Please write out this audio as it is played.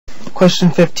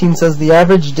Question 15 says the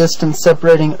average distance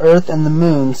separating Earth and the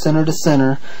Moon, center to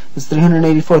center, is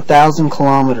 384,000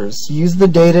 kilometers. Use the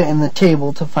data in the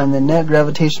table to find the net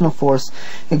gravitational force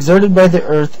exerted by the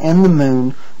Earth and the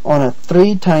Moon on a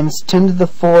 3 times 10 to the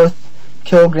 4th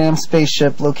kilogram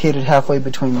spaceship located halfway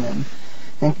between them.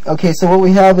 And, okay, so what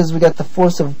we have is we got the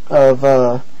force of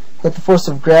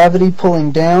gravity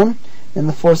pulling down and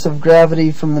the force of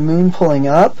gravity from the Moon pulling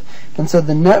up. And so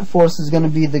the net force is going to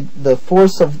be the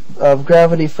force of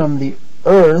gravity from the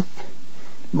Earth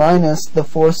minus the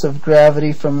force of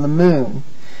gravity from the Moon.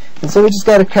 And so we just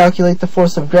got to calculate the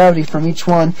force of gravity from each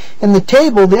one. In the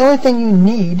table, the only thing you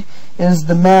need is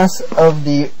the mass of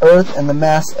the Earth and the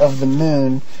mass of the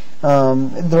Moon.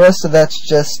 The rest of that's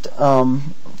just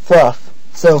fluff.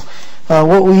 So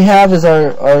what we have is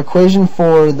our equation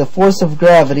for the force of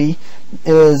gravity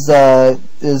is the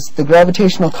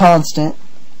gravitational constant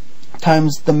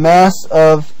times the mass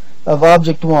of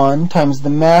object 1 times the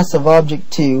mass of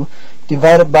object 2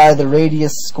 divided by the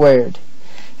radius squared.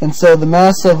 And so the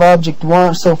mass of object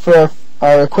 1, so for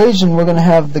our equation we're going to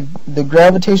have the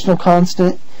gravitational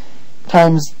constant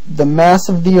times the mass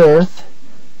of the Earth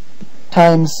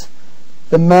times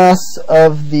the mass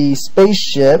of the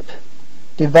spaceship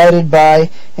divided by,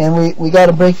 and we got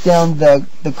to break down the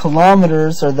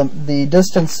kilometers, or the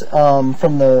distance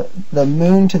from the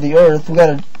Moon to the Earth. We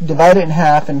got to divide it in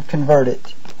half and convert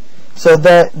it. So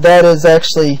that is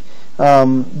actually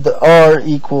the R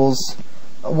equals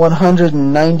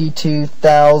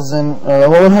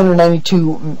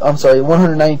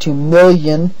 192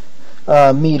 million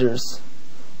meters.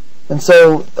 And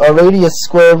so our radius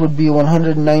squared would be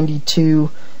 192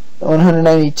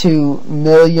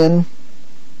 million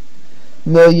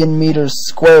meters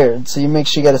squared. So you make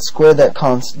sure you got to square that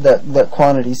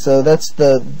quantity. So that's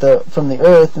the from the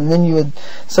Earth, and then you would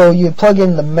plug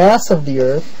in the mass of the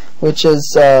Earth, which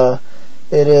is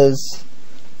it is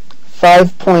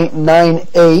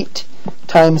 5.98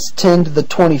 times 10 to the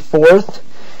 24th,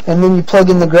 and then you plug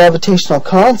in the gravitational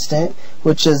constant,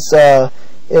 which is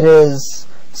it is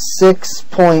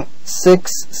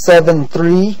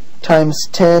 6.673 times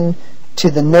 10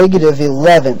 to the negative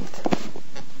 11th.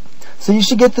 So you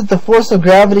should get that the force of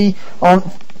gravity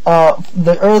on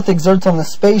the Earth exerts on the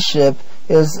spaceship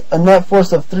is a net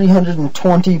force of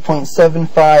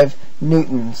 320.75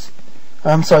 newtons.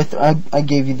 I'm sorry, I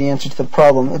gave you the answer to the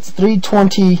problem. It's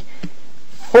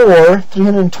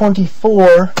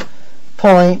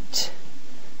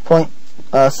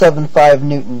 324.75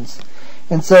 newtons.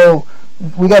 And so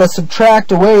we got to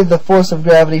subtract away the force of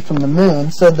gravity from the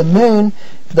Moon. So the Moon,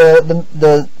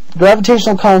 the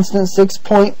gravitational constant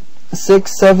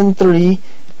 6.673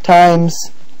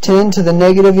 times 10 to the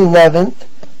negative 11th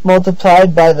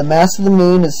multiplied by the mass of the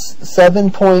Moon is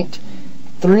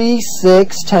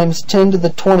 7.36 times 10 to the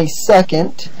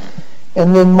 22nd,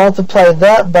 and then multiply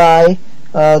that by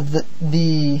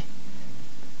the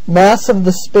mass of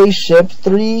the spaceship,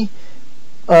 3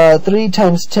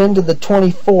 times 10 to the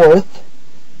 24th,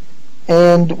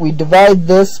 and we divide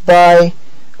this by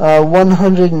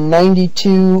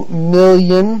 192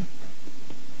 million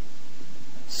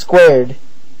squared.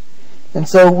 And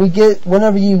so we get,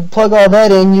 whenever you plug all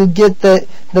that in, you get that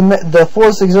the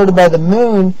force exerted by the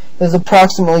Moon is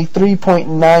approximately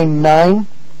 3.99.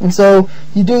 And so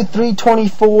you do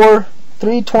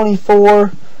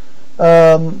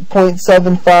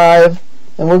 324.75,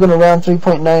 and we're going to round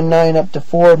 3.99 up to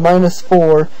 4 minus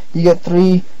 4. You get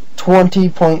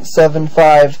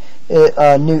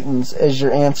 320.75 newtons as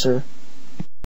your answer.